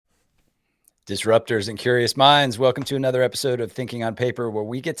Disruptors and curious minds, welcome to another episode of Thinking on Paper, where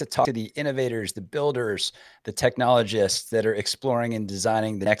we get to talk to the innovators, the builders, the technologists that are exploring and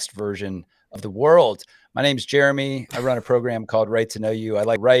designing the next version of the world. My name is Jeremy. I run a program called Right to Know You. I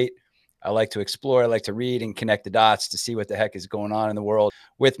like to write, I like to explore, I like to read and connect the dots to see what the heck is going on in the world.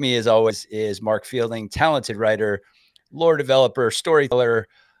 With me, as always, is Mark Fielding, talented writer, lore developer, storyteller,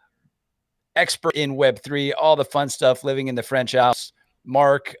 expert in Web3, all the fun stuff, living in the French Alps.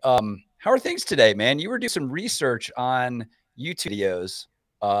 Mark, how are things today, man? You were doing some research on YouTube videos,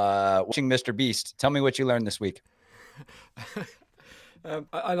 watching Mr. Beast. Tell me what you learned this week.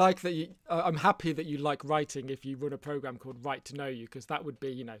 I like that I'm happy that you like writing if you run a program called Right to Know You, because that would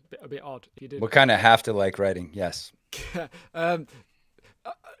be, a bit odd if you didn't. What kind of have to like writing? Yes.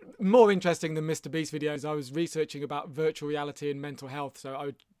 More interesting than Mr. Beast videos. I was researching about virtual reality and mental health, so I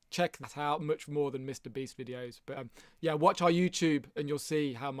would check that out much more than Mr. Beast videos. But yeah, watch our YouTube and you'll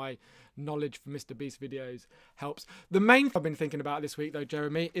see how my knowledge from Mr. Beast videos helps. The main thing I've been thinking about this week, though,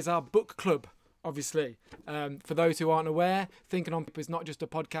 Jeremy, is our book club. Obviously, for those who aren't aware, Thinking on Paper is not just a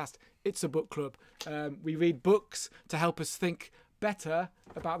podcast, it's a book club. We read books to help us think better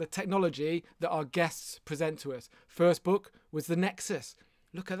about the technology that our guests present to us. First book was The Nexus.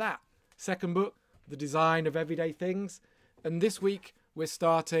 Look at that. Second book, The Design of Everyday Things. And this week, we're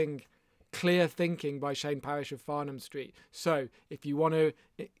starting Clear Thinking by Shane Parrish of Farnham Street. So if you want to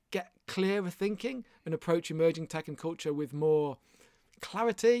get clearer thinking and approach emerging tech and culture with more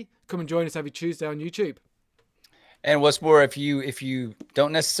clarity, come and join us every Tuesday on YouTube. And what's more, if you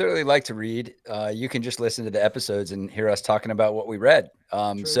don't necessarily like to read, you can just listen to the episodes and hear us talking about what we read.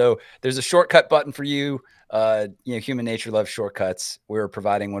 So there's a shortcut button for you. Human nature loves shortcuts. We're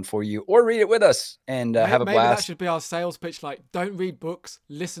providing one for you, or read it with us and have a blast. Maybe that should be our sales pitch. Like, don't read books,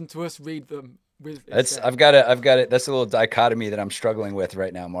 listen to us read them. I've got it. That's a little dichotomy that I'm struggling with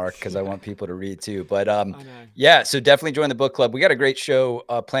right now, Mark, because I want people to read too. But yeah, so definitely join the book club. We got a great show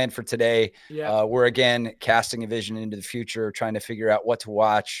planned for today. Yeah. We're again casting a vision into the future, trying to figure out what to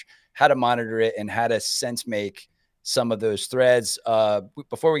watch, how to monitor it, and how to sense make some of those threads.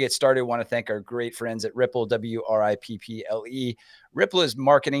 Before we get started, I want to thank our great friends at Ripple, WRIPPLE. Ripple is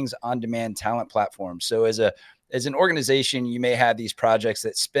marketing's on-demand talent platform. So as an organization, you may have these projects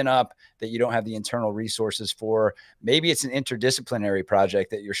that spin up that you don't have the internal resources for. Maybe it's an interdisciplinary project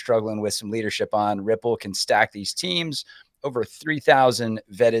that you're struggling with some leadership on. Ripple can stack these teams, over 3,000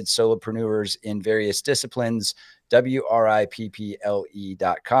 vetted solopreneurs in various disciplines. WRIPPLE.com.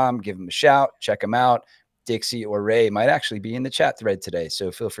 Give them a shout. Check them out. Dixie or Ray might actually be in the chat thread today,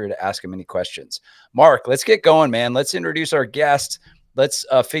 so feel free to ask them any questions. Mark, let's get going, man. Let's introduce our guest. Let's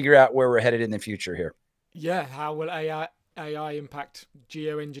figure out where we're headed in the future here. Yeah, how will AI impact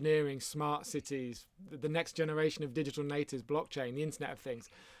geoengineering, smart cities, the next generation of digital natives, blockchain, the Internet of Things?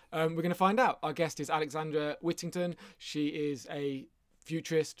 We're going to find out. Our guest is Alexandra Whittington. She is a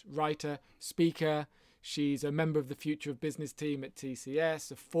futurist, writer, speaker. She's a member of the Future of Business team at TCS,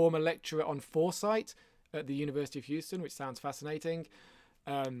 a former lecturer on Foresight at the University of Houston, which sounds fascinating.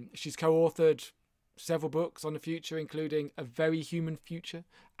 She's co-authored several books on the future, including A Very Human Future,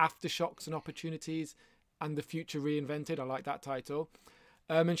 Aftershocks and Opportunities, and The Future Reinvented. I like that title.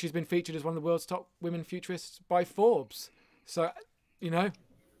 And she's been featured as one of the world's top women futurists by Forbes. So, we're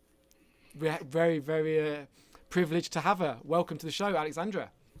very, very privileged to have her. Welcome to the show,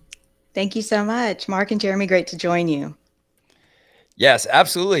 Alexandra. Thank you so much, Mark and Jeremy. Great to join you. Yes,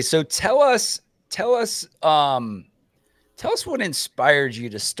 absolutely. So tell us what inspired you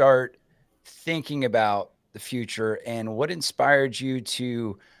to start thinking about the future, and what inspired you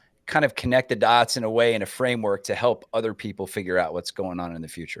to kind of connect the dots in a way, in a framework to help other people figure out what's going on in the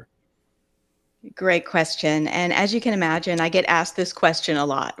future? Great question. And as you can imagine, I get asked this question a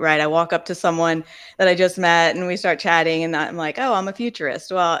lot, right? I walk up to someone that I just met and we start chatting and I'm like, oh, I'm a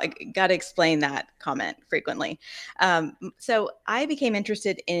futurist. Well, I got to explain that comment frequently. So I became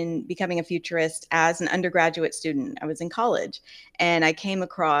interested in becoming a futurist as an undergraduate student. I was in college and I came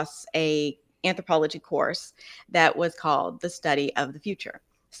across a anthropology course that was called The Study of the Future.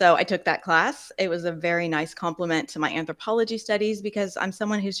 So I took that class. It was a very nice complement to my anthropology studies because I'm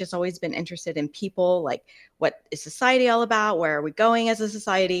someone who's just always been interested in people, like what is society all about? Where are we going as a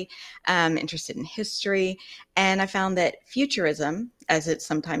society? Interested in history. And I found that futurism, as it's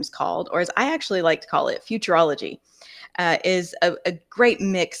sometimes called, or as I actually like to call it, futurology, is a great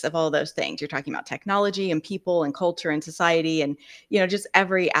mix of all those things. You're talking about technology and people and culture and society and, just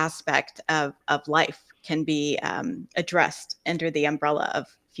every aspect of life can be addressed under the umbrella of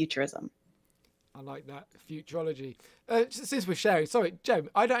futurism. I like that. Futurology. Since we're sharing, sorry, Joe,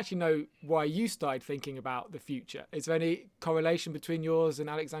 I don't actually know why you started thinking about the future. Is there any correlation between yours and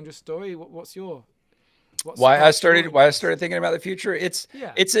Alexandra's story? What's why I interest? started thinking about the future? It's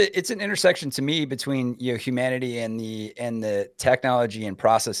an intersection to me between, you know, humanity and the technology and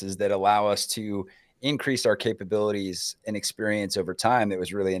processes that allow us to increase our capabilities and experience over time. That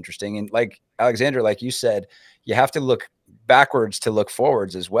was really interesting. And like Alexandra, like you said, you have to look backwards to look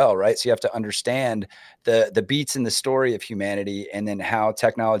forwards as well, right? So you have to understand the beats in the story of humanity, and then how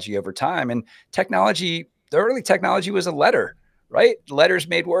technology over time, and technology, the early technology was a letter, right? Letters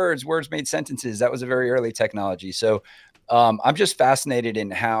made words, words made sentences. That was a very early technology. So I'm just fascinated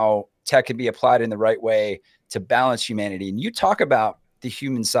in how tech can be applied in the right way to balance humanity. And you talk about the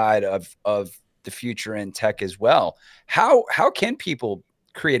human side of the future in tech as well. How can people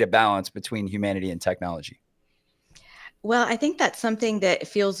create a balance between humanity and technology? Well, I think that's something that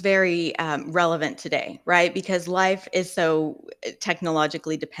feels very relevant today, right? Because life is so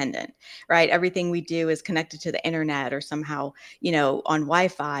technologically dependent, right? Everything we do is connected to the internet or somehow, you know, on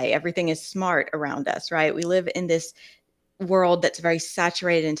Wi-Fi. Everything is smart around us, right? We live in this world that's very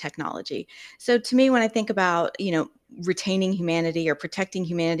saturated in technology. So to me, when I think about, you know, retaining humanity or protecting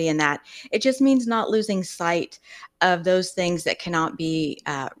humanity in that, it just means not losing sight of those things that cannot be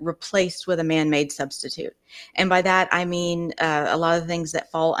replaced with a man-made substitute. And by that, I mean a lot of the things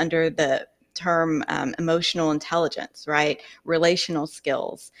that fall under the term emotional intelligence, right? Relational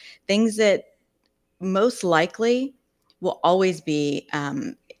skills, things that most likely will always be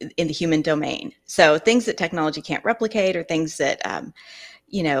in the human domain. So things that technology can't replicate, or things that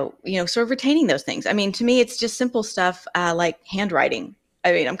sort of retaining those things. I mean, to me, it's just simple stuff like handwriting.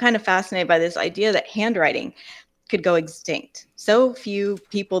 I mean, I'm kind of fascinated by this idea that handwriting could go extinct. So few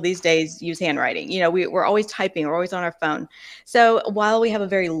people these days use handwriting. You know, we're always typing, we're always on our phone. So while we have a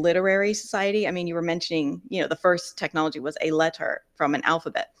very literary society, I mean, you were mentioning, you know, the first technology was a letter from an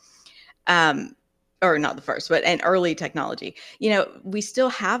alphabet. Or not the first, but an early technology. You know, we still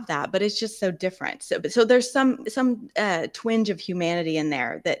have that, but it's just so different. So there's some twinge of humanity in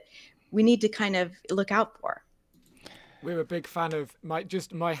there that we need to kind of look out for. We're a big fan of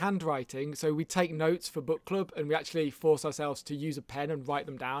my handwriting. So we take notes for book club, and we actually force ourselves to use a pen and write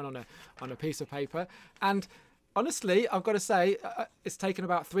them down on a piece of paper. And honestly, I've got to say, it's taken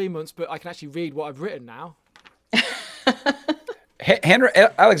about 3 months, but I can actually read what I've written now.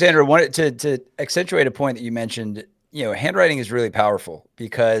 Alexandra, wanted to accentuate a point that you mentioned. You know, handwriting is really powerful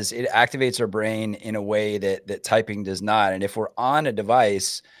because it activates our brain in a way that typing does not. And if we're on a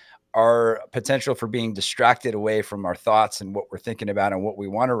device, our potential for being distracted away from our thoughts and what we're thinking about and what we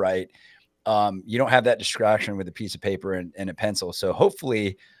want to write, you don't have that distraction with a piece of paper and a pencil. So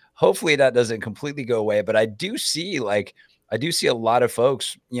hopefully that doesn't completely go away. But I do see a lot of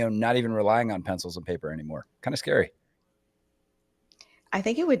folks, you know, not even relying on pencils and paper anymore. Kind of scary. I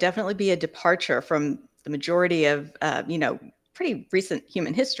think it would definitely be a departure from the majority of, pretty recent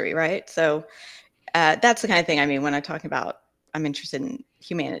human history, right? So that's the kind of thing I mean when I'm talking about I'm interested in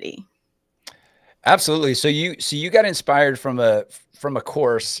humanity. Absolutely. So you got inspired from a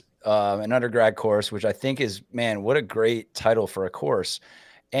course, an undergrad course, which I think is, man, what a great title for a course.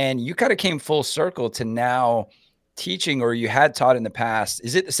 And you kind of came full circle to now teaching, or you had taught in the past.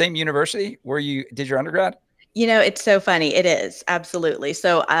 Is it the same university where you did your undergrad? You know, it's so funny. It is, absolutely.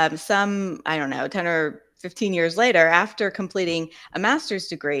 So I don't know, 10 or 15 years later, after completing a master's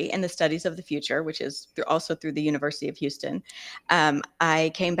degree in the studies of the future, which is also through the University of Houston,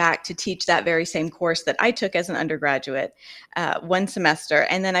 I came back to teach that very same course that I took as an undergraduate one semester.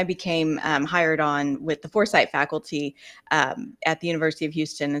 And then I became hired on with the Foresight faculty at the University of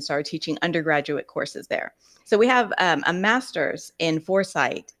Houston and started teaching undergraduate courses there. So we have a master's in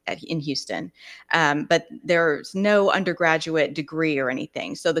Foresight in Houston, but there's no undergraduate degree or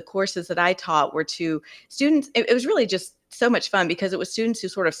anything. So the courses that I taught were to students. It was really just so much fun because it was students who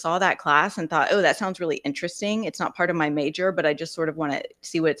sort of saw that class and thought, oh, that sounds really interesting. It's not part of my major, but I just sort of want to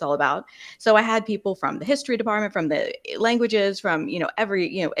see what it's all about. So I had people from the history department, from the languages, from,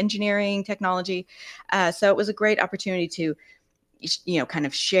 engineering, technology. So it was a great opportunity to kind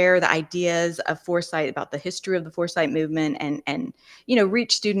of share the ideas of Foresight, about the history of the Foresight movement, and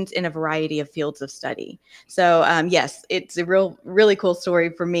reach students in a variety of fields of study. So yes, it's a really cool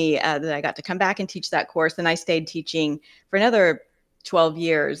story for me that I got to come back and teach that course. And I stayed teaching for another 12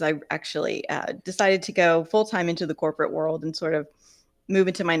 years. I actually decided to go full-time into the corporate world and sort of move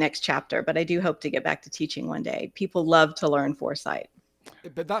into my next chapter. But I do hope to get back to teaching one day. People love to learn Foresight.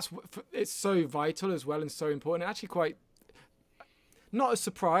 But it's so vital as well, and so important. Actually, quite not a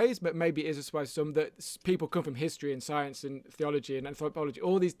surprise, but maybe it is a surprise to some, that people come from history and science and theology and anthropology,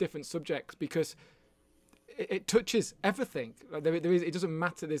 all these different subjects, because it touches everything. Like there is, it doesn't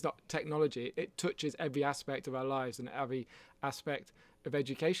matter. There's not technology. It touches every aspect of our lives and every aspect of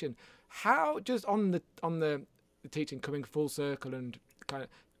education. How, just on the teaching, coming full circle and kind of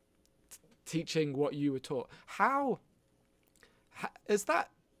teaching what you were taught, how is that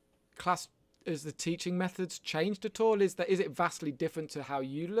class? Is the teaching methods changed at all? Is it vastly different to how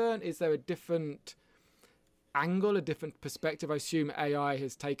you learn? Is there a different angle, a different perspective? I assume AI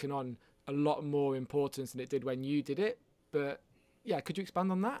has taken on a lot more importance than it did when you did it. But yeah, could you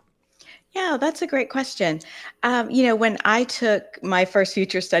expand on that? Yeah, that's a great question. When I took my first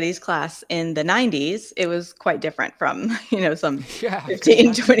future studies class in the 90s, it was quite different from, some Yeah,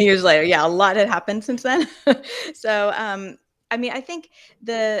 15, 20 years later. Yeah, a lot had happened since then. So, I think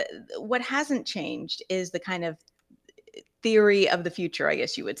what hasn't changed is the kind of theory of the future, I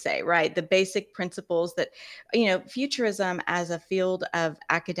guess you would say, right? The basic principles that, futurism as a field of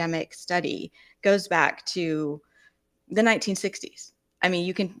academic study goes back to the 1960s. I mean,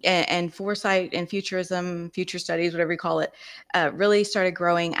 you can, and Foresight and futurism, future studies, whatever you call it, really started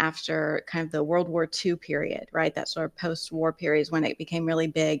growing after kind of the World War II period, right? That sort of post-war period is when it became really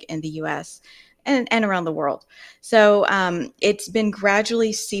big in the US and around the world. So it's been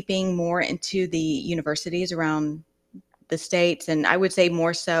gradually seeping more into the universities around the States, and I would say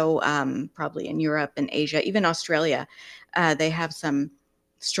more so probably in Europe and Asia, even Australia. They have some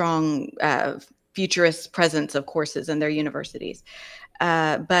strong futurist presence of courses in their universities.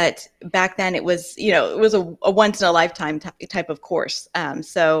 But back then it was, a once in a lifetime type of course.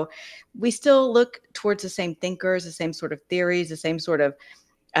 So we still look towards the same thinkers, the same sort of theories, the same sort of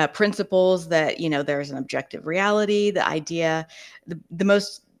principles that, there's an objective reality, the idea, the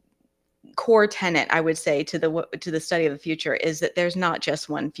most core tenet, I would say, to the study of the future is that there's not just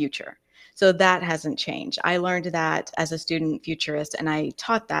one future. So that hasn't changed. I learned that as a student futurist, and I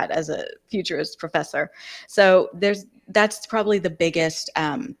taught that as a futurist professor. So that's probably the biggest,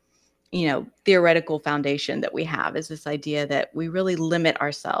 theoretical foundation that we have, is this idea that we really limit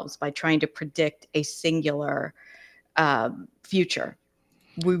ourselves by trying to predict a singular future.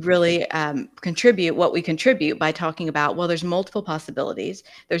 We really contribute what we contribute by talking about, well, there's multiple possibilities,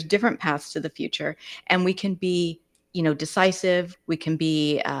 there's different paths to the future, and we can be, decisive, we can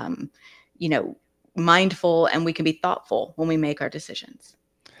be, mindful, and we can be thoughtful when we make our decisions.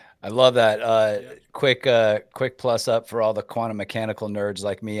 I love that. Quick plus up for all the quantum mechanical nerds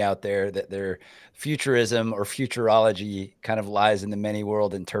like me out there, that their futurism or futurology kind of lies in the many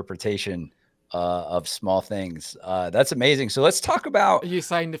world interpretation of small things. That's amazing. So let's talk about. Are you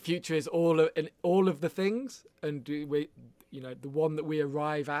saying the future is all of the things, and do we, the one that we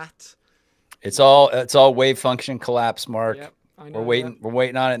arrive at? It's all wave function collapse, Mark. Yep, I know, we're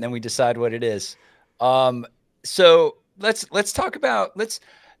waiting on it, and then we decide what it is. So let's talk about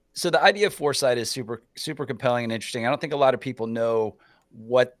So the idea of foresight is super, super compelling and interesting. I don't think a lot of people know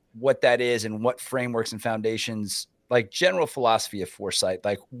what that is and what frameworks and foundations, like general philosophy of foresight,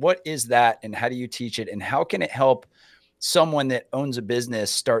 like what is that and how do you teach it, and how can it help someone that owns a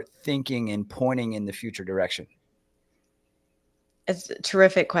business start thinking and pointing in the future direction? It's a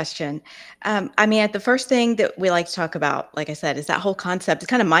terrific question. The first thing that we like to talk about, like I said, is that whole concept. It's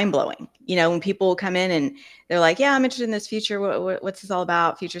kind of mind blowing. When people come in and they're like, yeah, I'm interested in this future. What's this all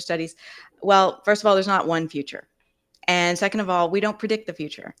about? Future studies. Well, first of all, there's not one future. And second of all, we don't predict the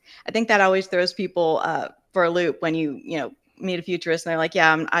future. I think that always throws people for a loop when you meet a futurist and they're like,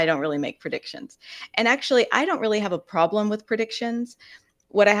 yeah, I don't really make predictions. And actually, I don't really have a problem with predictions.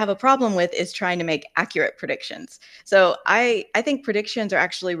 What I have a problem with is trying to make accurate predictions. So I think predictions are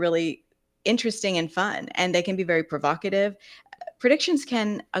actually really interesting and fun, and they can be very provocative. Predictions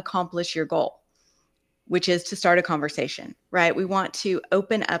can accomplish your goal, which is to start a conversation, right? We want to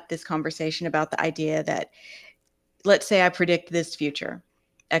open up this conversation about the idea that, let's say I predict this future,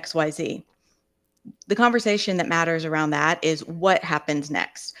 XYZ. The conversation that matters around that is what happens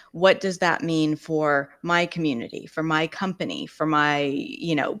next. What does that mean for my community, for my company, for my,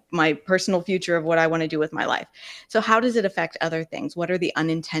 my personal future of what I want to do with my life? So how does it affect other things? What are the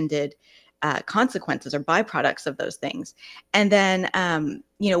unintended consequences or byproducts of those things? And then,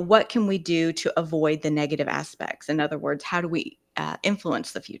 what can we do to avoid the negative aspects? In other words, how do we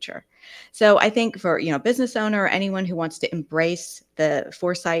influence the future? So I think for, business owner or anyone who wants to embrace the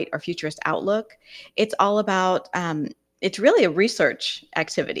foresight or futurist outlook, it's all about, it's really a research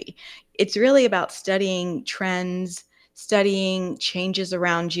activity. It's really about studying trends, studying changes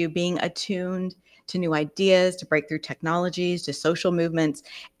around you, being attuned to new ideas, to breakthrough technologies, to social movements,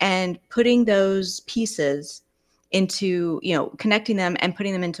 and putting those pieces into, connecting them and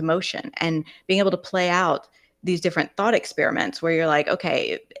putting them into motion and being able to play out these different thought experiments where you're like,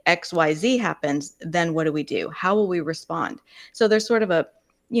 okay, XYZ happens, then what do we do? How will we respond? So there's sort of a,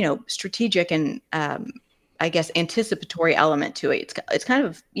 strategic and I guess anticipatory element to it. It's kind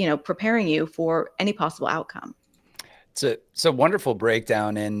of, preparing you for any possible outcome. It's a wonderful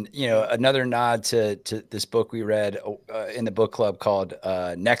breakdown, and another nod to this book we read in the book club called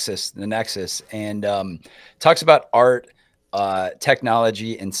The Nexus, and talks about art,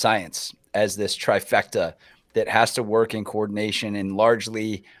 technology, and science as this trifecta that has to work in coordination and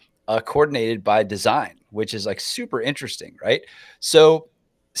largely coordinated by design, which is like super interesting, right? So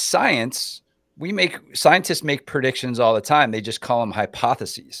scientists make predictions all the time. They just call them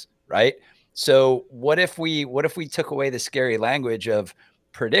hypotheses, right? So what if we took away the scary language of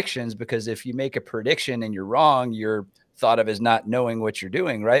predictions? Because if you make a prediction and you're wrong, you're thought of as not knowing what you're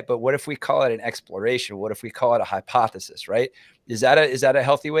doing, right? But what if we call it an exploration? What if we call it a hypothesis, right? Is that a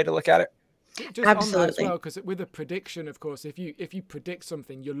healthy way to look at it? Just on that as well, because with a prediction, of course, if you predict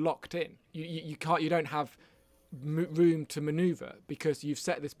something, you're locked in. You don't have room to maneuver because you've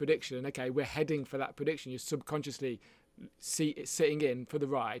set this prediction. Okay, we're heading for that prediction. You're subconsciously sitting in for the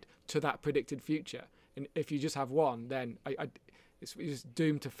ride to that predicted future. And if you just have one, then it's just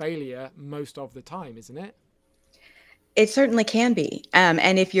doomed to failure most of the time, isn't it? It certainly can be.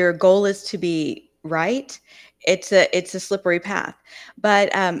 And if your goal is to be right, it's a slippery path. But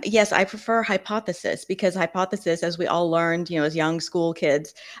yes, I prefer hypothesis, because hypothesis, as we all learned, as young school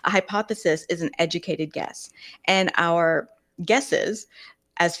kids, a hypothesis is an educated guess. And our guesses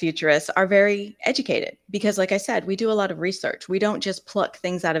as futurists are very educated because, like I said, we do a lot of research. We don't just pluck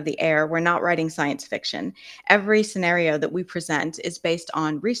things out of the air. We're not writing science fiction. Every scenario that we present is based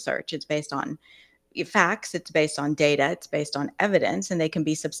on research. It's based on facts, it's based on data, it's based on evidence, and they can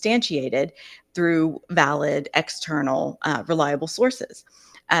be substantiated through valid, external, reliable sources.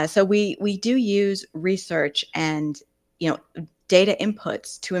 So we do use research and data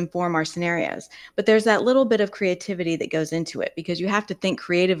inputs to inform our scenarios, but there's that little bit of creativity that goes into it because you have to think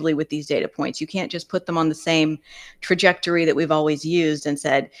creatively with these data points. You can't just put them on the same trajectory that we've always used and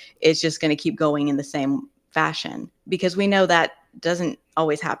said it's just going to keep going in the same fashion, because we know that doesn't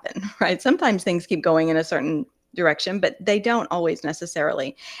always happen, right? Sometimes things keep going in a certain direction, but they don't always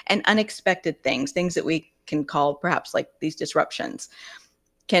necessarily. And unexpected things that we can call perhaps like these disruptions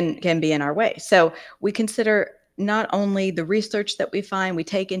can be in our way. So we consider not only the research that we find, we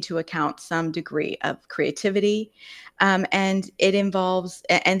take into account some degree of creativity, and it involves,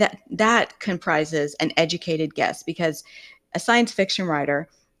 and that comprises an educated guess, because a science fiction writer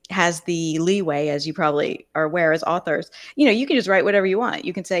has the leeway, as you probably are aware as authors, you can just write whatever you want.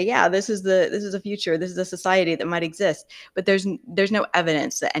 You can say, yeah, this is a future, this is a society that might exist, but there's no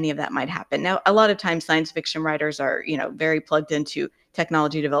evidence that any of that might happen. Now, a lot of times science fiction writers are, very plugged into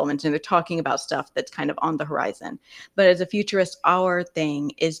technology development, and they're talking about stuff that's kind of on the horizon. But as a futurist, our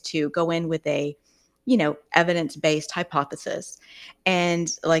thing is to go in with a evidence-based hypothesis. And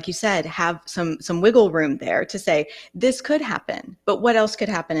like you said, have some wiggle room there to say, this could happen, but what else could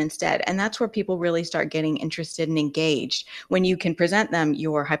happen instead? And that's where people really start getting interested and engaged, when you can present them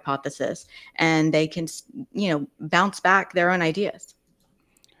your hypothesis and they can, bounce back their own ideas.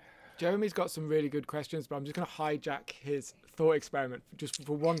 Jeremy's got some really good questions, but I'm just going to hijack his thought experiment just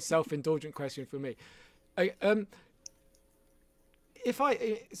for one self-indulgent question for me.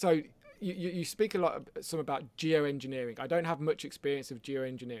 You speak a lot about geoengineering. I don't have much experience of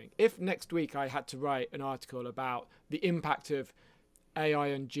geoengineering. If next week I had to write an article about the impact of AI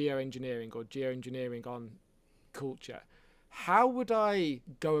and geoengineering, or geoengineering on culture, how would I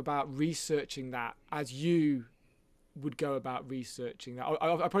go about researching that as you would go about researching that?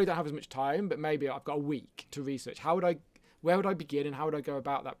 I probably don't have as much time, but maybe I've got a week to research. Where would I begin, and how would I go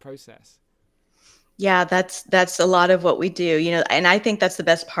about that process? Yeah, that's a lot of what we do, and I think that's the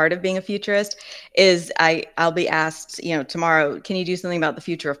best part of being a futurist is I'll be asked, tomorrow, can you do something about the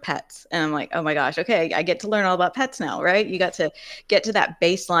future of pets? And I'm like, oh my gosh, okay, I get to learn all about pets now, right? You got to get to that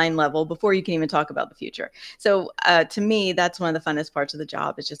baseline level before you can even talk about the future. So to me, that's one of the funnest parts of the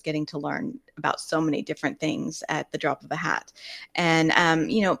job, is just getting to learn about so many different things at the drop of a hat. And,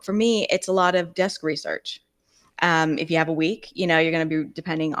 for me, it's a lot of desk research. If you have a week, you're going to be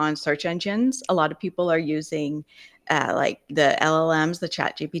depending on search engines. A lot of people are using like the LLMs, the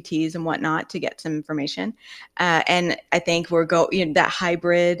chat GPTs and whatnot to get some information. And I think that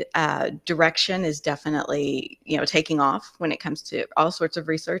hybrid direction is definitely, taking off when it comes to all sorts of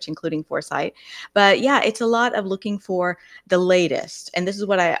research, including Foresight. But yeah, it's a lot of looking for the latest. And this is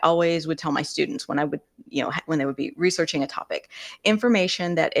what I always would tell my students when I would, when they would be researching a topic: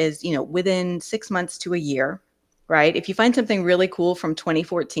 information that is, within 6 months to a year, right? If you find something really cool from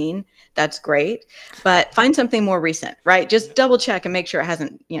 2014, that's great, but find something more recent, right? Just double check and make sure it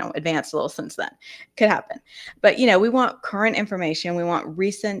hasn't, advanced a little since then. Could happen. But, we want current information. We want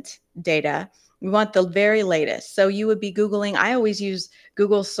recent data. We want the very latest. So you would be Googling. I always use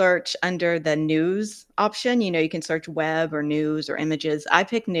Google search under the news option. You can search web or news or images. I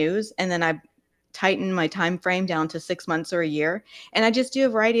pick news, and then I tighten my time frame down to 6 months or a year. And I just do a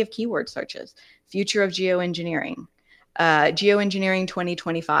variety of keyword searches. Future of geoengineering, geoengineering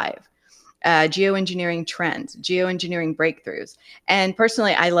 2025, geoengineering trends, geoengineering breakthroughs. And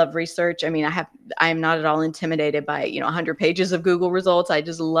personally, I love research. I mean, I'm not at all intimidated by, 100 pages of Google results. I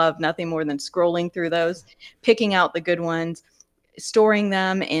just love nothing more than scrolling through those, picking out the good ones, storing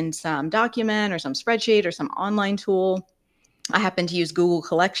them in some document or some spreadsheet or some online tool. I happen to use Google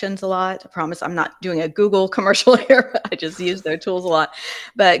Collections a lot. I promise I'm not doing a Google commercial here. I just use their tools a lot.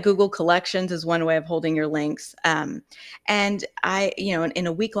 But Google Collections is one way of holding your links. And I, in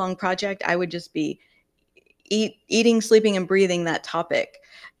a week-long project, I would just be eating, sleeping, and breathing that topic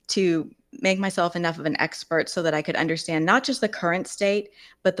to make myself enough of an expert so that I could understand not just the current state,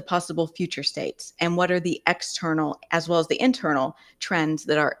 but the possible future states, and what are the external as well as the internal trends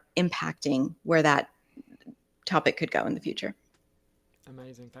that are impacting where that topic could go in the future.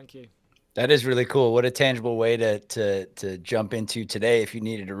 Amazing. Thank you. That is really cool. What a tangible way to jump into today. If you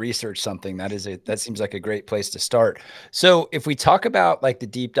needed to research something, that seems like a great place to start. So if we talk about like the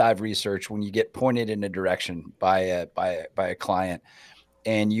deep dive research, when you get pointed in a direction by a client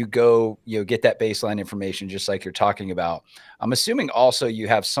and you go, get that baseline information, just like you're talking about, I'm assuming also you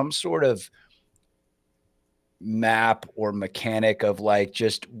have some sort of map or mechanic of like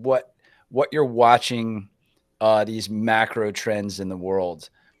just what you're watching, these macro trends in the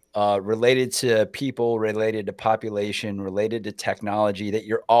world, related to people, related to population, related to technology, that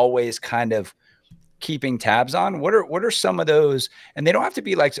you're always kind of keeping tabs on. What are some of those? And they don't have to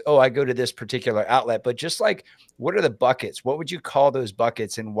be like, oh, I go to this particular outlet, but just like, what are the buckets? What would you call those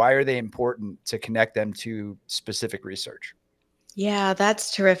buckets, and why are they important to connect them to specific research? Yeah,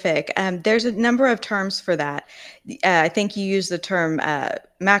 that's terrific. There's a number of terms for that. I think you used the term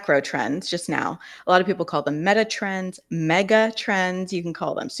macro trends just now. A lot of people call them meta trends, mega trends. You can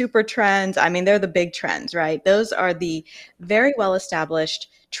call them super trends. I mean, they're the big trends, right? Those are the very well established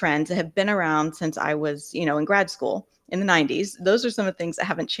trends that have been around since I was, in grad school in the 90s. Those are some of the things that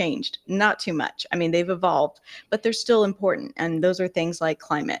haven't changed, not too much. I mean, they've evolved, but they're still important. And those are things like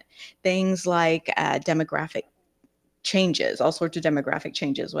climate, things like demographic changes, all sorts of demographic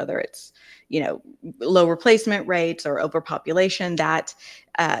changes, whether it's, low replacement rates or overpopulation. That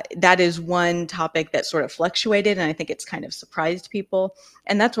is one topic that sort of fluctuated, and I think it's kind of surprised people.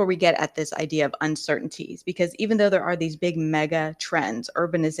 And that's where we get at this idea of uncertainties, because even though there are these big mega trends,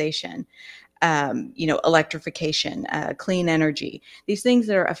 urbanization, electrification, clean energy, these things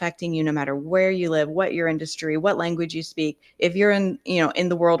that are affecting you no matter where you live, what your industry, what language you speak. If you're in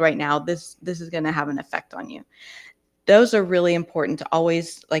the world right now, this is going to have an effect on you. Those are really important to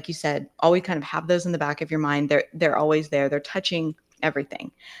always, like you said, always kind of have those in the back of your mind. They're always there. They're touching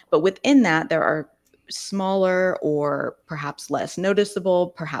everything. But within that, there are smaller or perhaps less noticeable,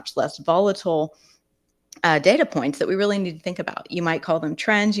 perhaps less volatile data points that we really need to think about. You might call them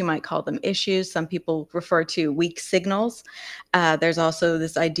trends. You might call them issues. Some people refer to weak signals. There's also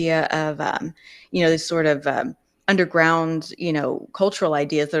this idea of, this sort of underground, cultural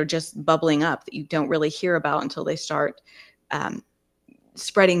ideas that are just bubbling up that you don't really hear about until they start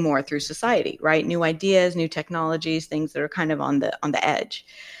spreading more through society, right? New ideas, new technologies, things that are kind of on the edge.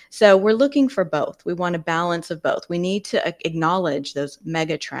 So we're looking for both. We want a balance of both. We need to acknowledge those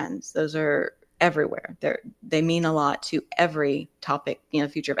mega trends. Those are everywhere. They mean a lot to every topic,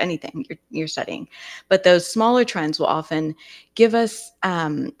 future of anything you're studying. But those smaller trends will often give us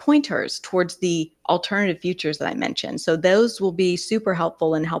pointers towards the alternative futures that I mentioned. So those will be super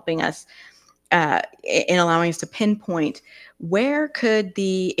helpful in helping us, in allowing us to pinpoint where could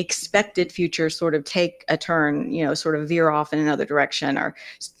the expected future sort of take a turn, sort of veer off in another direction or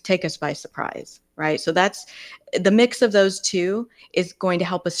take us by surprise, right? So that's the mix of those two is going to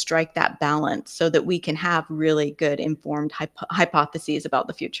help us strike that balance so that we can have really good informed hypotheses about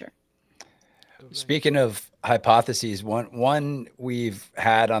the future. Speaking of hypotheses, one we've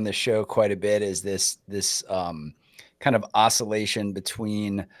had on the show quite a bit is this kind of oscillation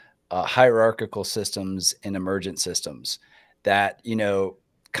between hierarchical systems and emergent systems that,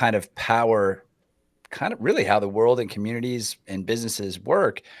 kind of power kind of really how the world and communities and businesses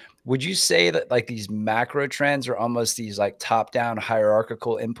work. Would you say that like these macro trends are almost these like top-down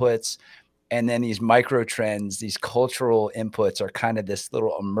hierarchical inputs, and then these micro trends, these cultural inputs are kind of this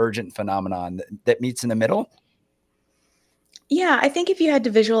little emergent phenomenon that meets in the middle? Yeah, I think if you had to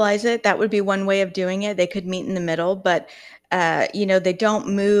visualize it, that would be one way of doing it. They could meet in the middle, but they don't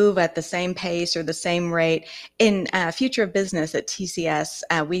move at the same pace or the same rate. In Future of Business at TCS,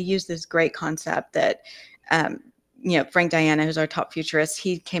 we use this great concept that, Frank Diana, who's our top futurist,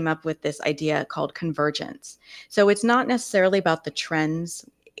 he came up with this idea called convergence. So it's not necessarily about the trends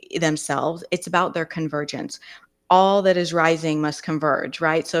themselves, it's about their convergence. All that is rising must converge,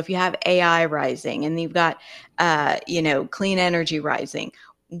 right? So if you have AI rising and you've got, clean energy rising,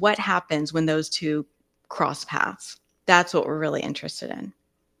 what happens when those two cross paths? That's what we're really interested in.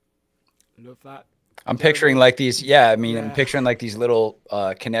 Love that. I'm picturing like these, I'm Yeah. picturing like these little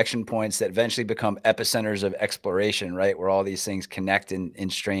connection points that eventually become epicenters of exploration, right? Where all these things connect in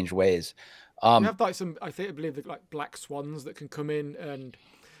strange ways. You have like some, I believe like black swans that can come in, and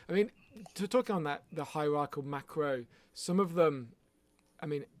I mean, to talking on that, the hierarchical macro, some of them, I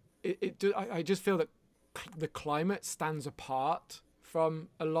mean, I just feel that the climate stands apart from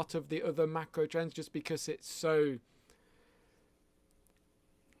a lot of the other macro trends just because it's so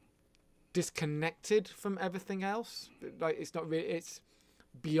disconnected from everything else. Like it's not really, it's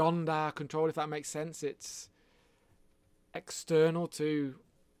beyond our control, if that makes sense. It's external to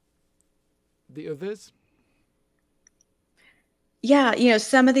the others. Yeah,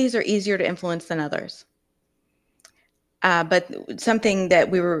 some of these are easier to influence than others. But something that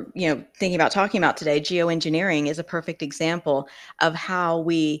we were, thinking about talking about today, geoengineering, is a perfect example of how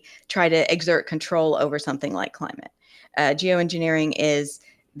we try to exert control over something like climate. Geoengineering is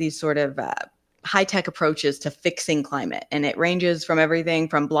these sort of high-tech approaches to fixing climate, and it ranges from everything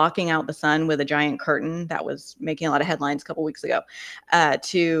from blocking out the sun with a giant curtain that was making a lot of headlines a couple weeks ago,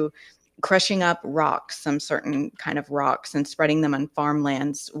 to crushing up rocks, some certain kind of rocks, and spreading them on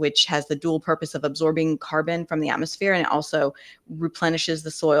farmlands, which has the dual purpose of absorbing carbon from the atmosphere, and it also replenishes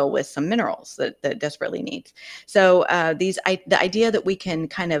the soil with some minerals that it desperately needs. So the idea that we can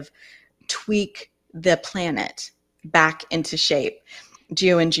kind of tweak the planet back into shape,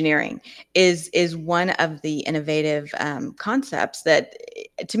 geoengineering, is one of the innovative concepts that,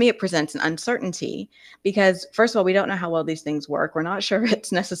 to me, it presents an uncertainty because, first of all, we don't know how well these things work. We're not sure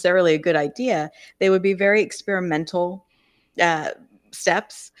it's necessarily a good idea. They would be very experimental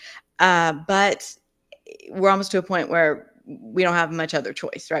steps, but we're almost to a point where we don't have much other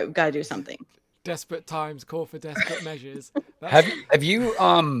choice, right? We've got to do something. Desperate times call for desperate measures. Have you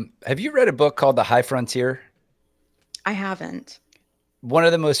read a book called The High Frontier? I haven't. One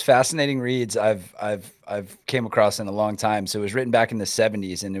of the most fascinating reads I've came across in a long time. So it was written back in the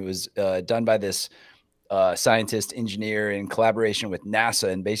 70s, and it was done by this scientist, engineer in collaboration with NASA,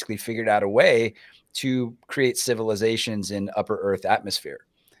 and basically figured out a way to create civilizations in upper Earth atmosphere.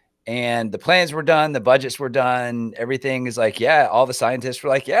 And the plans were done, the budgets were done, everything is like, yeah, all the scientists were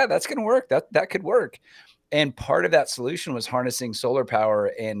like, yeah, that's going to work. That could work. And part of that solution was harnessing solar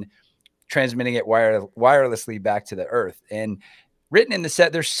power and transmitting it wirelessly back to the Earth. And written in the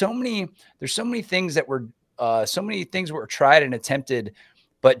set, there's so many things that were tried and attempted,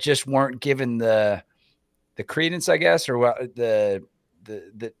 but just weren't given the credence, I guess, or the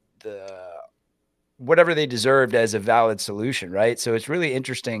whatever they deserved as a valid solution, right? So it's really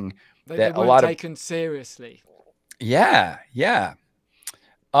interesting that they weren't taken seriously. Yeah.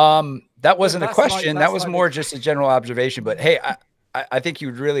 That wasn't a question. That was more just a general observation. But hey, I think you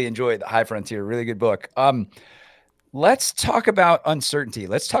would really enjoy The High Frontier. Really good book. Let's talk about uncertainty.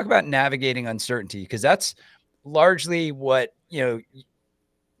 Let's talk about navigating uncertainty, because that's largely what,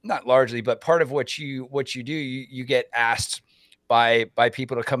 not largely, but part of what you do. You get asked by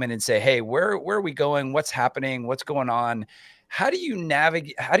people to come in and say, hey, where are we going? What's happening? What's going on? How do you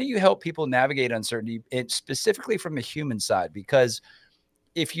navigate? How do you help people navigate uncertainty, and specifically from the human side? Because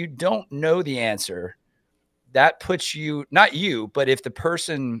if you don't know the answer, that puts you, not you, but if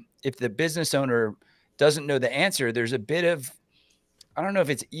the business owner doesn't know the answer, there's a bit of, I don't know if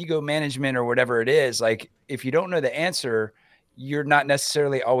it's ego management or whatever it is. Like, if you don't know the answer, you're not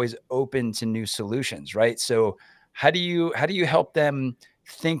necessarily always open to new solutions, right? So how do you help them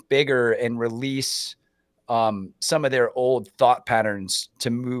think bigger and release some of their old thought patterns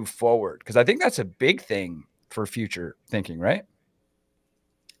to move forward? Because I think that's a big thing for future thinking, right?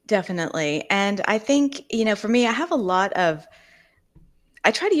 Definitely. And I think, for me, I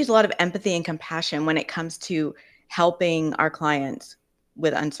try to use a lot of empathy and compassion when it comes to helping our clients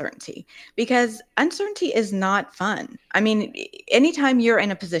with uncertainty, because uncertainty is not fun. I mean, anytime you're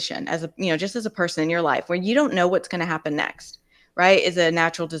in a position just as a person in your life where you don't know what's going to happen next, right? Is a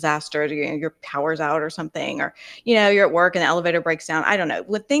natural disaster, your power's out or something, or, you're at work and the elevator breaks down. I don't know.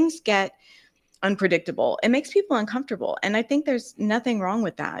 When things get unpredictable, it makes people uncomfortable. And I think there's nothing wrong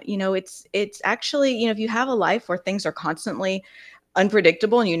with that. It's actually, if you have a life where things are constantly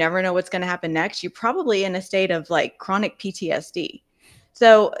unpredictable and you never know what's going to happen next, you're probably in a state of like chronic PTSD.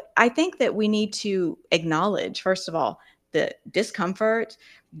 So I think that we need to acknowledge, first of all, the discomfort,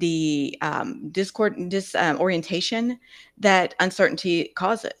 the disorientation that uncertainty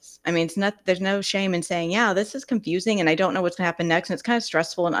causes. I mean, there's no shame in saying, yeah, this is confusing and I don't know what's going to happen next. And it's kind of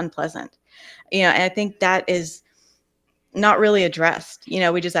stressful and unpleasant. And I think that is not really addressed.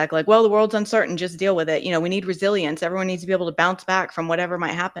 We just act like, well, the world's uncertain, just deal with it. We need resilience. Everyone needs to be able to bounce back from whatever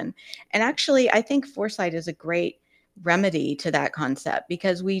might happen. And actually, I think foresight is a great remedy to that concept,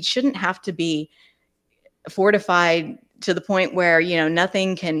 because we shouldn't have to be fortified to the point where,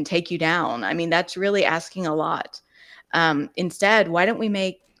 nothing can take you down. I mean, that's really asking a lot. Instead, why don't we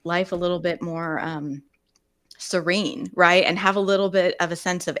make life a little bit more serene, right? And have a little bit of a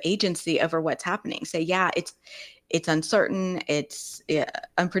sense of agency over what's happening. Say, yeah, it's uncertain, it's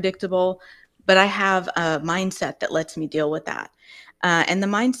unpredictable, but I have a mindset that lets me deal with that. And the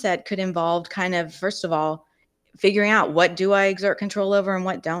mindset could involve kind of, first of all, figuring out, what do I exert control over and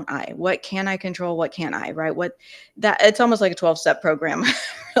what don't I? What can I control? What can't I? Right? It's almost like a 12-step program.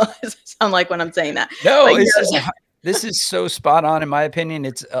 I sound like when I'm saying that. No, this is so spot on in my opinion.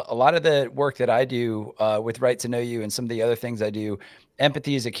 It's a lot of the work that I do with Right to Know You and some of the other things I do.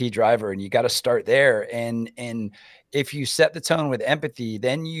 Empathy is a key driver, and you got to start there. And if you set the tone with empathy,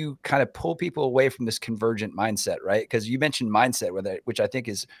 then you kind of pull people away from this convergent mindset, right? Because you mentioned mindset with it, which I think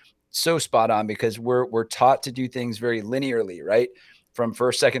is so spot on, because we're taught to do things very linearly, right? From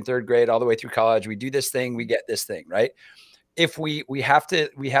first, second, third grade, all the way through college, we do this thing, we get this thing, right? If we have to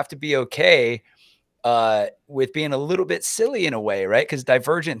be okay with being a little bit silly in a way, right? Because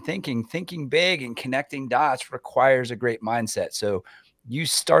divergent thinking big and connecting dots requires a great mindset. So you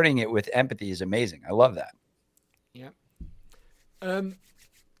starting it with empathy is amazing. I love that. Yeah.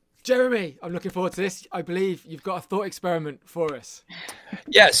 Jeremy, I'm looking forward to this. I believe you've got a thought experiment for us.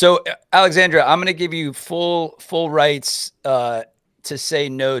 Yeah. So Alexandra, I'm going to give you full rights to say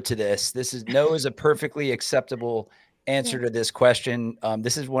no to this. No is a perfectly acceptable answer to this question.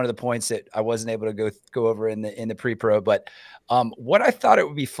 This is one of the points that I wasn't able to go over in the pre-pro, but what I thought it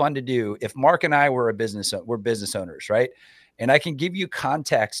would be fun to do if Mark and I were we're business owners, right? And I can give you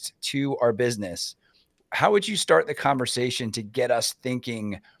context to our business. How would you start the conversation to get us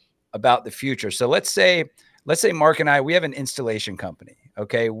thinking about the future? So let's say Mark and I, we have an installation company.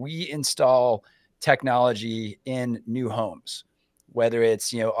 Okay. We install technology in new homes, whether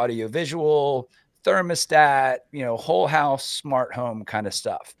it's, audio visual, thermostat, whole house, smart home kind of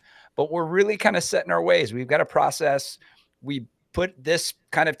stuff. But we're really kind of set in our ways. We've got a process. We put this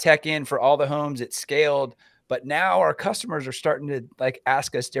kind of tech in for all the homes. It's scaled. But now our customers are starting to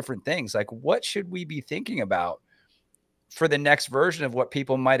ask us different things. Like, what should we be thinking about for the next version of what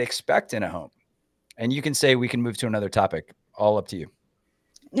people might expect in a home? And you can say we can move to another topic. All up to you.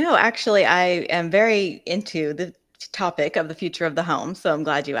 No, actually, I am very into the topic of the future of the home. So I'm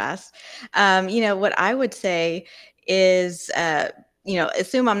glad you asked. What I would say is,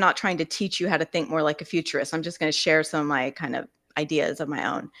 assume I'm not trying to teach you how to think more like a futurist. I'm just going to share some of my kind of ideas of my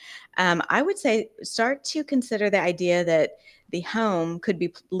own. I would say start to consider the idea that the home could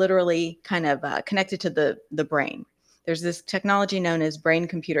be literally kind of connected to the brain. There's this technology known as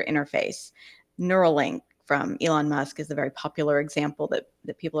brain-computer interface. Neuralink from Elon Musk is a very popular example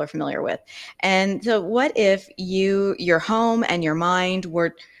that people are familiar with. And so what if your home and your mind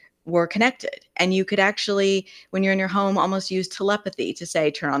were connected, and you could actually, when you're in your home, almost use telepathy to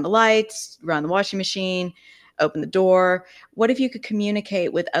say, turn on the lights, run the washing machine, open the door. What if you could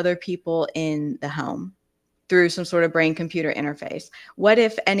communicate with other people in the home through some sort of brain-computer interface? What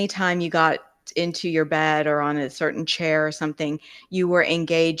if anytime you got into your bed or on a certain chair or something, you were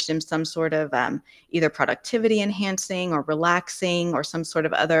engaged in some sort of either productivity enhancing or relaxing or some sort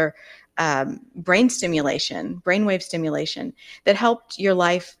of other brainwave stimulation that helped your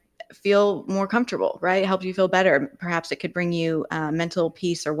life feel more comfortable, right? Helped you feel better. Perhaps it could bring you mental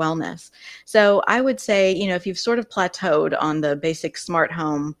peace or wellness. So I would say, if you've sort of plateaued on the basic smart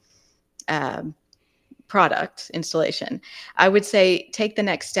home product installation, I would say take the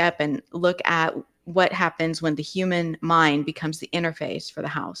next step and look at what happens when the human mind becomes the interface for the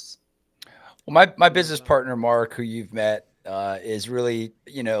house. Well, my business partner, Mark, who you've met, is really,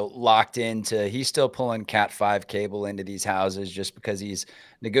 locked into, he's still pulling Cat 5 cable into these houses just because he's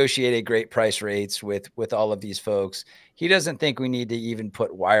negotiated great price rates with all of these folks. He doesn't think we need to even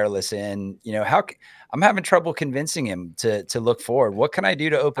put wireless in. I'm having trouble convincing him to look forward. What can I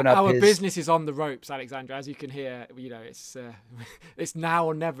do to open up our business is on the ropes, Alexandra, as you can hear. It's it's now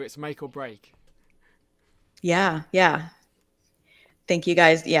or never. It's make or break. Yeah, yeah. Think you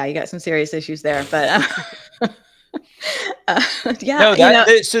guys, yeah, you got some serious issues there, but No, yeah,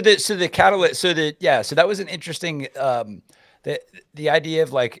 so the catalyst, so that was an interesting, the idea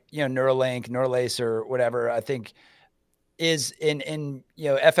of like, Neuralink, Neuralace or whatever, I think is in,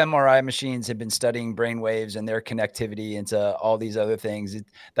 fMRI machines have been studying brain waves and their connectivity into all these other things.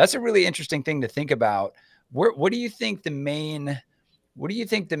 That's a really interesting thing to think about. What do you think the main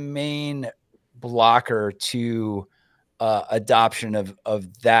blocker to adoption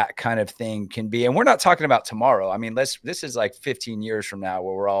of that kind of thing can be? And we're not talking about tomorrow. I mean, this is like 15 years from now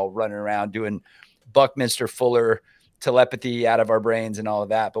where we're all running around doing Buckminster Fuller telepathy out of our brains and all of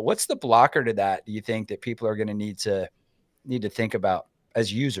that. But what's the blocker to that, do you think, that people are going to need to think about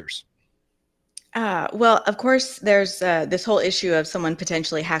as users? well, of course, there's this whole issue of someone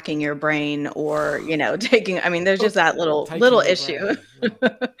potentially hacking your brain or, taking, I mean, there's just that little Taking your issue,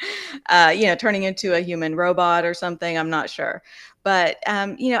 brain. Yeah. turning into a human robot or something. I'm not sure. But,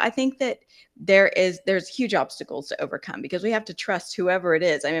 I think that there's huge obstacles to overcome because we have to trust whoever it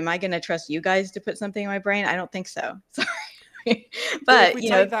is. I mean, am I going to trust you guys to put something in my brain? I don't think so. Sorry. But if we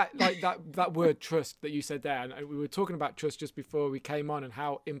But, take that, like that word trust that you said there, and we were talking about trust just before we came on, and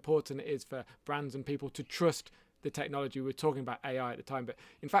how important it is for brands and people to trust the technology. We were talking about AI at the time, but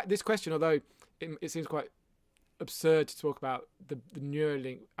in fact, this question, although it seems quite absurd to talk about the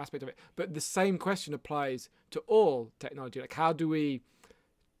Neuralink aspect of it, but the same question applies to all technology. Like, how do we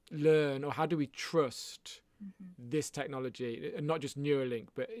learn, or how do we trust this technology, and not just Neuralink,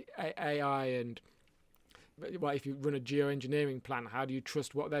 but AI and, well, if you run a geoengineering plan, how do you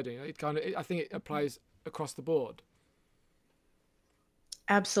trust what they're doing? I think it applies across the board.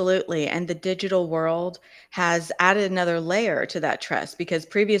 Absolutely. And the digital world has added another layer to that trust because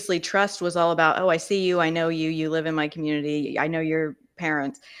previously trust was all about, oh, I see you, I know you, you live in my community, I know your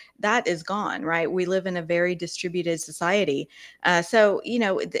parents. That is gone, right? We live in a very distributed society. So,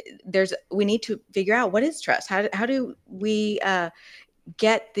 we need to figure out what is trust. How do we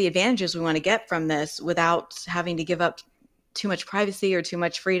get the advantages we want to get from this without having to give up too much privacy or too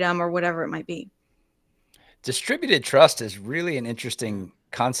much freedom or whatever it might be? Distributed trust is really an interesting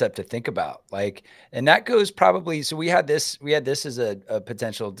concept to think about. Like, and that goes probably, so we had this as a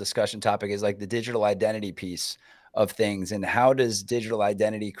potential discussion topic, is like the digital identity piece of things, and how does digital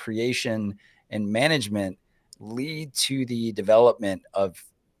identity creation and management lead to the development of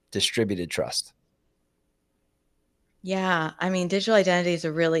distributed trust? Yeah, I mean, digital identity is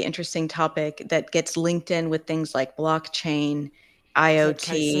a really interesting topic that gets linked in with things like blockchain, ZK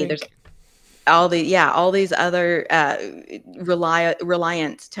IoT. There's Sync. all these other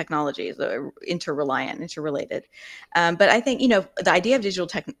reliant technologies, interrelated. But I think the idea of digital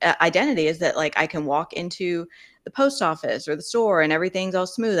identity is that, like, I can walk into the post office or the store and everything's all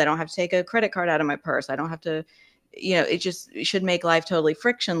smooth. I don't have to take a credit card out of my purse. I don't have to, it should make life totally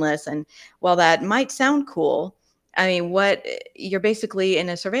frictionless. And while that might sound cool, I mean, what you're basically in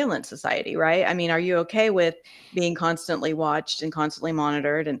a surveillance society, right? I mean, are you okay with being constantly watched and constantly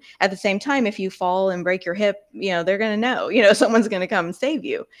monitored? And at the same time, if you fall and break your hip, they're going to know, someone's going to come and save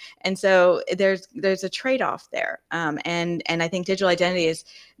you. And so there's a trade-off there. And I think digital identity is,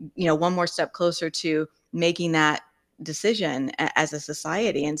 one more step closer to making that decision as a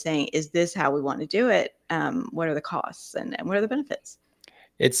society and saying, is this how we want to do it? What are the costs and what are the benefits?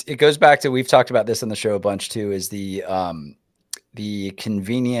 It goes back to, we've talked about this on the show a bunch too, is the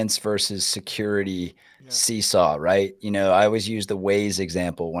convenience versus security Yeah. seesaw, right? I always use the Waze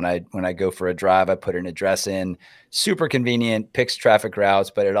example. When I go for a drive, I put an address in, super convenient, picks traffic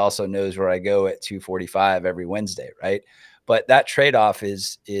routes, but it also knows where I go at 2:45 every Wednesday, right? But that trade-off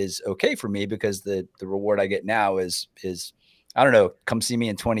is okay for me because the reward I get now is, I don't know, come see me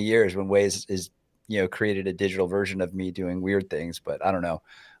in 20 years when Waze is, created a digital version of me doing weird things, but I don't know.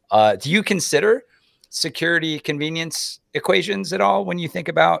 Do you consider security convenience equations at all when you think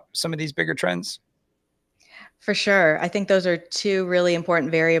about some of these bigger trends? For sure. I think those are two really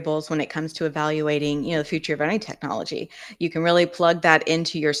important variables when it comes to evaluating, the future of any technology. You can really plug that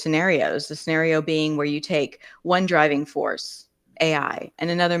into your scenarios. The scenario being where you take one driving force, AI,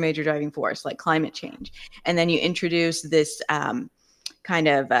 and another major driving force like climate change, and then you introduce this kind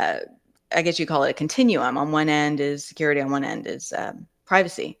of, I guess you call it a continuum. On one end is security, on one end is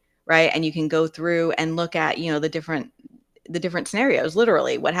privacy, right? And you can go through and look at, the different scenarios,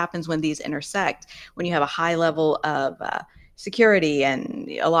 literally what happens when these intersect, when you have a high level of security and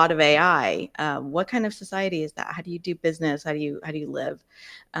a lot of AI. What kind of society is that? How do you do business? How do you live?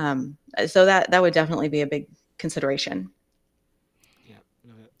 So that would definitely be a big consideration. Yeah.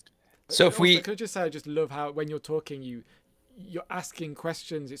 Love it. So And if also, we, can I just say, I just love how when you're talking, you're asking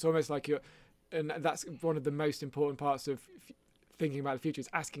questions. It's almost like and that's one of the most important parts of thinking about the future, is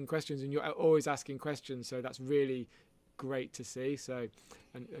asking questions, and you're always asking questions. So that's really great to see. So,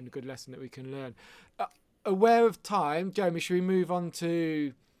 and a good lesson that we can learn. Aware of time, Jeremy, should we move on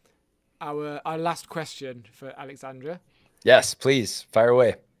to our last question for Alexandra? Yes, please fire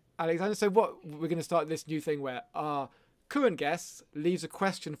away. Alexandra, so what we're going to start this new thing where our current guest leaves a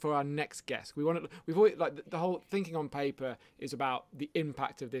question for our next guest. We've always, like, the whole thinking on paper is about the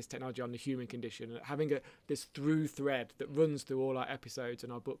impact of this technology on the human condition, and having this through thread that runs through all our episodes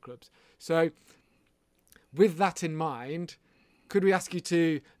and our book clubs. So with that in mind, could we ask you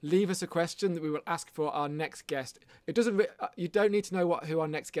to leave us a question that we will ask for our next guest? It doesn't. You don't need to know who our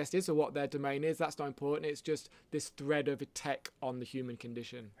next guest is or what their domain is. That's not important. It's just this thread of tech on the human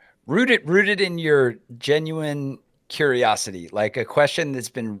condition. Rooted in your genuine curiosity, like a question that's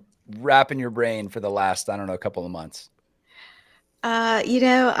been wrapping your brain for the last, I don't know, a couple of months.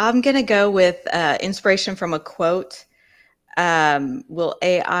 I'm going to go with inspiration from a quote. Will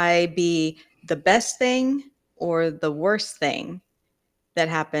AI be the best thing or the worst thing that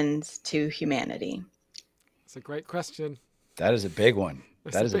happens to humanity? It's a great question. That is a big one.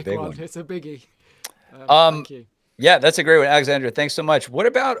 That is a big one. It's a biggie. Thank you. Yeah, that's a great one, Alexandra. Thanks so much. What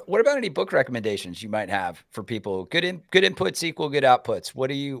about any book recommendations you might have for people? Good inputs equal good outputs. What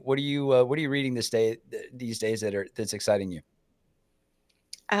are you reading these days that's exciting you?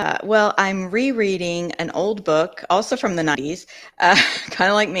 Well, I'm rereading an old book, also from the 90s, kind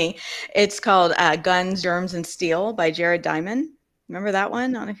of like me. It's called Guns, Germs, and Steel by Jared Diamond. Remember that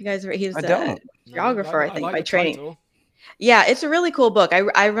one? I don't know if you guys he was a geographer, I think, by training. Title. Yeah, it's a really cool book.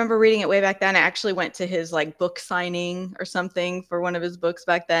 I remember reading it way back then. I actually went to his book signing or something for one of his books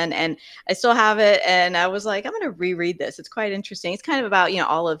back then, and I still have it. And I was like, I'm going to reread this. It's quite interesting. It's kind of about,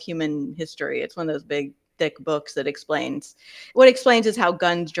 all of human history. It's one of those big, thick books that explains is how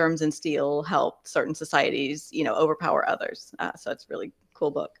guns, germs, and steel help certain societies, overpower others. So it's a really cool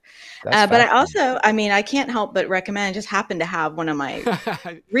book. But I also, I can't help but recommend, I just happened to have one of my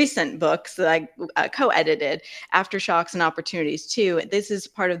recent books that I co-edited, Aftershocks and Opportunities too. This is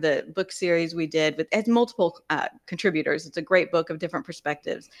part of the book series we did with, it has multiple contributors. It's a great book of different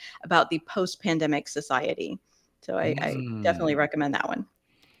perspectives about the post-pandemic society. So I definitely recommend that one.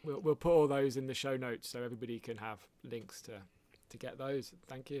 We'll put all those in the show notes so everybody can have links to get those.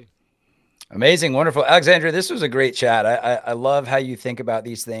 Thank you. Amazing. Wonderful. Alexandra, this was a great chat. I love how you think about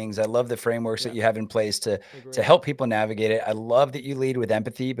these things. I love the frameworks that you have in place to help people navigate it. I love that you lead with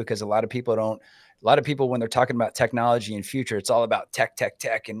empathy, because a lot of people, when they're talking about technology and future, it's all about tech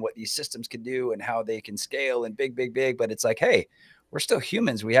and what these systems can do and how they can scale and big. But it's like, hey, we're still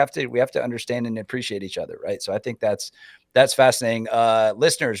humans. We have to understand and appreciate each other. Right. So I think that's fascinating.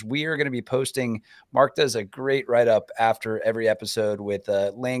 Listeners, we are going to be posting, Mark does a great write-up after every episode with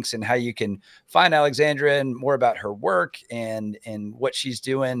links and how you can find Alexandra and more about her work and what she's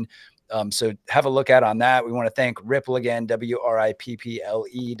doing. So have a look out on that. We want to thank Ripple again,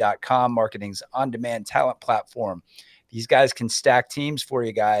 WRIPPLE.com, marketing's on-demand talent platform. These guys can stack teams for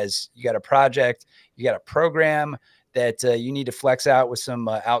you guys. You got a project, you got a program that you need to flex out with some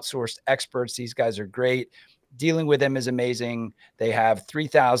outsourced experts. These guys are great. Dealing with them is amazing. They have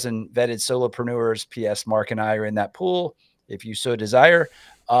 3,000 vetted solopreneurs. P.S. Mark and I are in that pool if you so desire.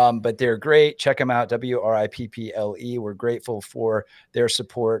 But they're great. Check them out, WRIPPLE. We're grateful for their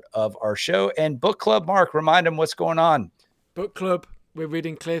support of our show. And book club, Mark, remind them what's going on. Book club. We're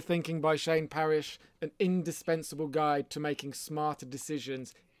reading Clear Thinking by Shane Parrish, an indispensable guide to making smarter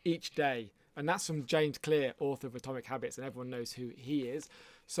decisions each day. And that's from James Clear, author of Atomic Habits, and everyone knows who he is.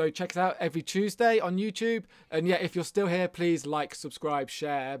 So check it out every Tuesday on YouTube. And yeah, if you're still here, please like, subscribe,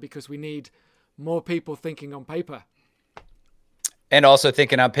 share, because we need more people thinking on paper. And also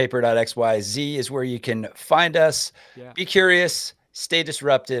thinkingonpaper.xyz is where you can find us. Yeah. Be curious, stay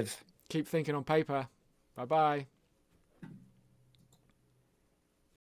disruptive. Keep thinking on paper. Bye-bye.